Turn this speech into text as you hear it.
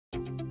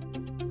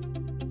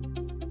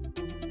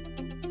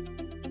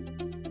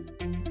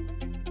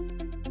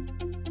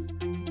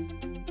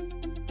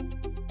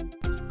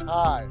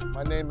Hi,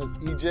 my name is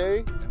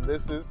EJ, and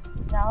this is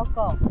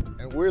Naoko.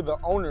 and we're the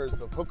owners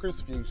of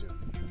Hooker's Fusion.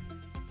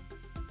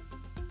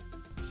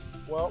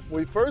 Well,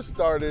 we first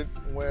started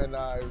when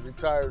I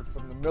retired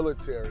from the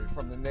military,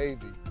 from the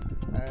Navy,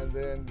 and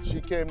then she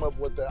came up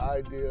with the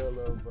idea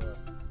of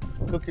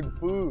cooking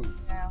food.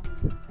 Yeah.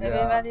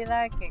 Everybody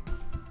like it.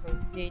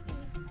 Eating.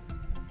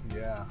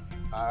 Yeah,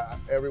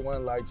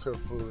 everyone likes her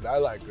food. I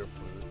like her food.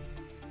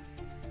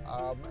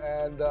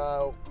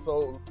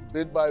 So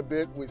bit by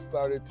bit, we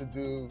started to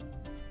do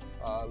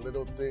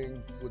little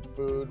things with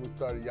food. We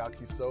started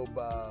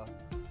yakisoba,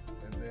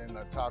 and then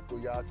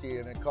takoyaki,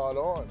 and it caught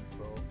on.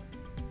 So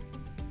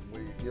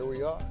here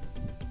we are.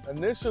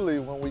 Initially,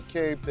 when we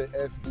came to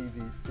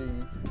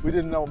SBDC, we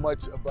didn't know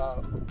much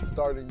about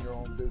starting your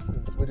own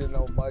business. We didn't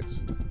know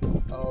much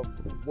of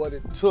what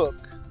it took,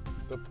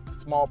 the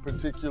small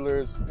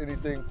particulars,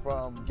 anything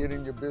from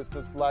getting your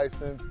business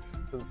license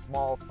to the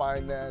small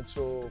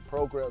financial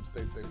programs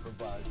that they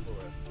provide for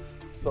us.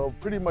 So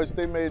pretty much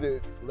they made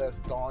it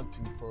less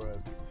daunting for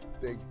us.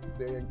 They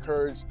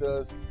encouraged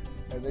us,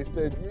 and they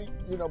said,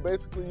 you know,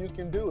 basically you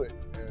can do it.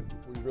 And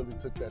we really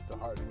took that to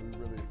heart, and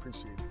we really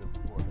appreciate them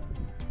for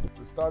that.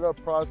 The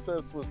startup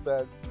process was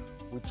that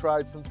we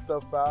tried some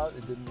stuff out,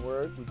 it didn't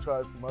work. We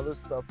tried some other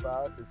stuff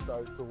out, it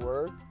started to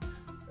work.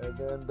 And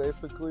then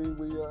basically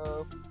we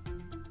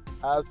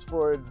asked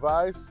for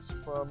advice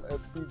from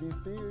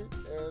SBDC,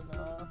 and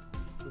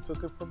we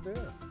took it from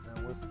there.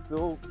 And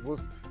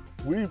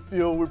we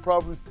feel we're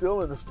probably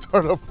still in the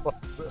startup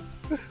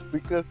process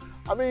because,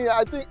 I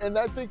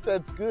think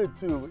that's good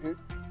too.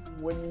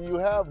 When you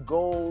have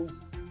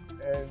goals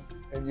and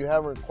you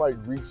haven't quite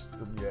reached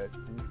them yet,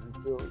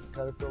 you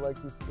kind of feel like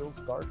you're still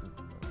starting.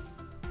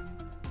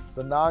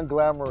 The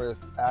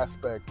non-glamorous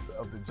aspect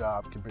of the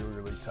job can be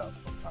really tough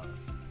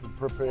sometimes.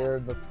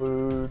 Preparing the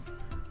food,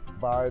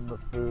 buying the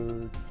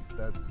food,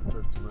 that's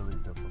really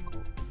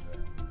difficult.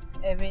 Yeah.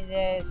 Every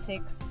day,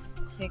 6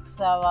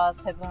 hours,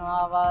 7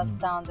 hours,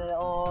 stand in the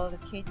old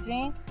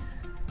kitchen.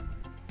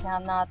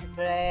 Cannot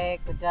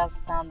break, just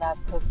stand up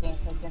cooking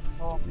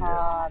so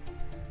hard.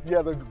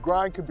 Yeah, the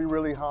grind can be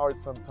really hard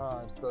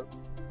sometimes.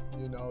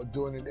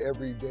 Doing it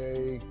every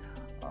day.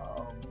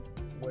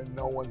 When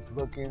no one's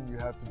looking, you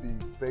have to be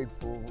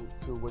faithful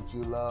to what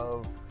you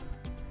love.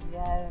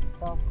 Yeah,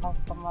 the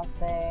customer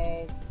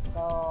says,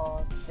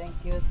 so thank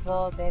you,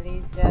 so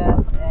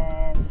delicious,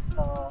 and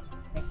so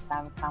next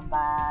time come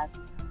back.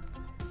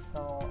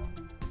 So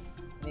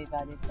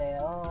everybody say,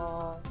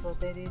 oh, so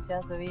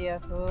delicious with your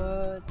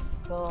food,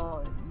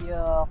 so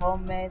your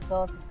homemade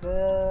sauce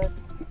good.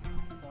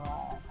 So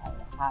I'm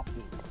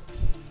happy.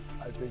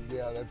 I think,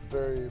 yeah, that's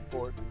very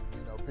important.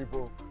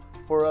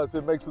 For us,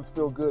 it makes us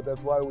feel good.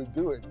 That's why we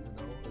do it.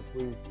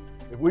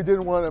 If we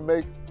didn't want to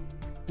make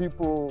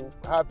people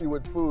happy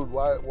with food,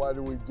 why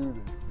do we do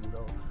this?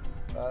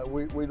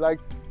 We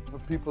like for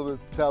people to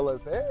tell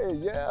us, hey,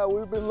 yeah,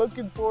 we've been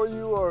looking for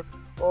you,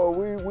 or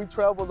we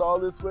traveled all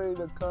this way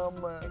to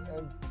come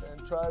and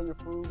try your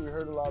food. We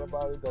heard a lot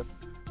about it. That's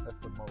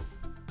the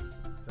most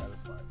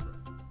satisfying for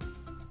us.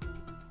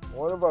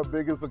 One of our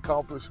biggest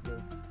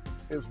accomplishments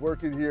is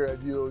working here at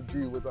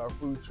UOG with our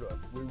food truck.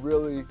 When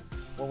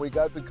we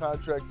got the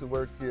contract to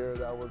work here,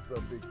 that was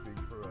a big thing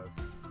for us.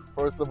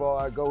 First of all,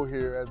 I go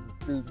here as a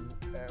student,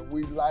 and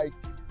we like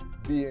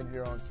being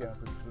here on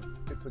campus.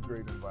 It's a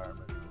great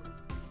environment for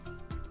us.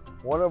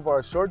 One of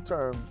our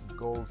short-term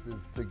goals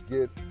is to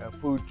get a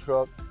food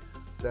truck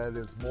that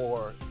is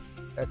more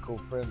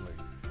eco-friendly.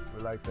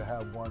 We like to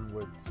have one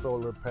with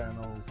solar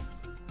panels,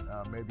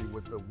 maybe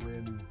with a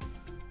wind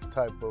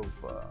type of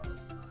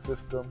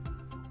system.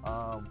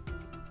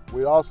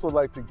 We'd also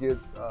like to get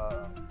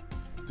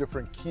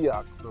different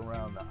kiosks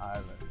around the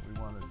island. We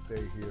want to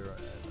stay here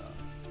and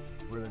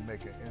really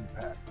make an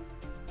impact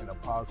in a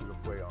positive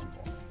way on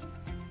Guam.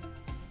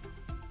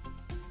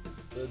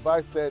 The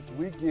advice that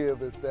we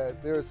give is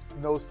that there's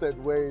no set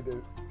way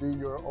to do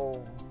your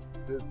own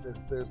business.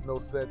 There's no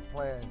set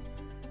plan.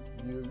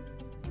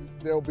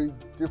 There'll be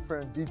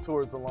different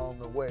detours along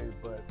the way,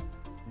 but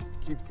you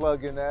keep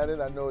plugging at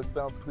it. I know it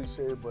sounds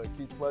cliche, but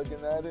keep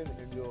plugging at it,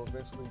 and you'll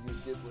eventually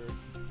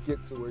get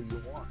to where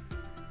you want.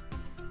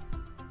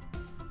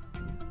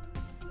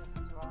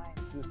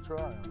 Just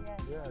try.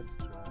 Yeah, just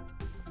try.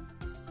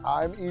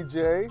 I'm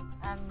EJ.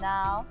 I'm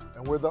Now.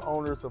 And we're the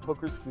owners of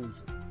Hooker's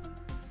Fusion.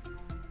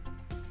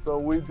 So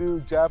we do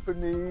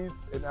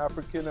Japanese and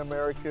African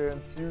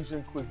American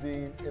fusion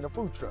cuisine in a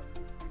food truck.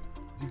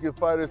 You can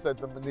find us at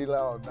the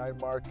Manila Night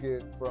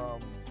Market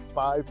from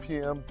 5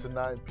 p.m. to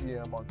 9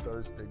 p.m. on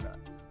Thursday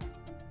nights.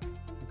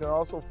 You can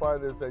also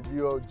find us at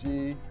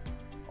UOG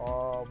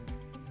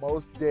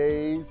most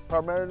days,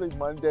 primarily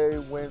Monday,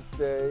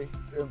 Wednesday,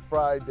 and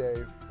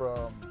Friday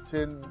from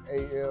 10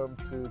 a.m.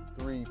 to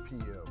 3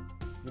 p.m.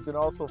 You can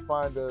also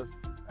find us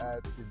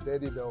at the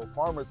Dedido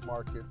Farmers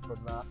Market from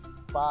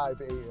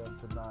 5 a.m.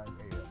 to 9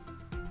 a.m.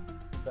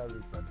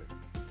 Saturday, Sunday.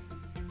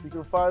 You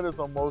can find us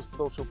on most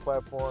social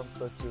platforms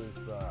such as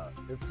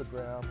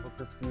Instagram,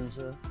 Hooker's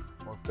Fusion,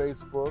 or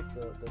Facebook,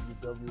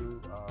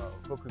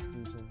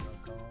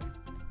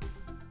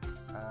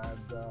 www.hookersfusion.com.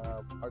 And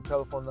our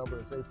telephone number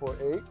is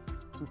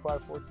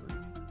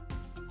 848-2543.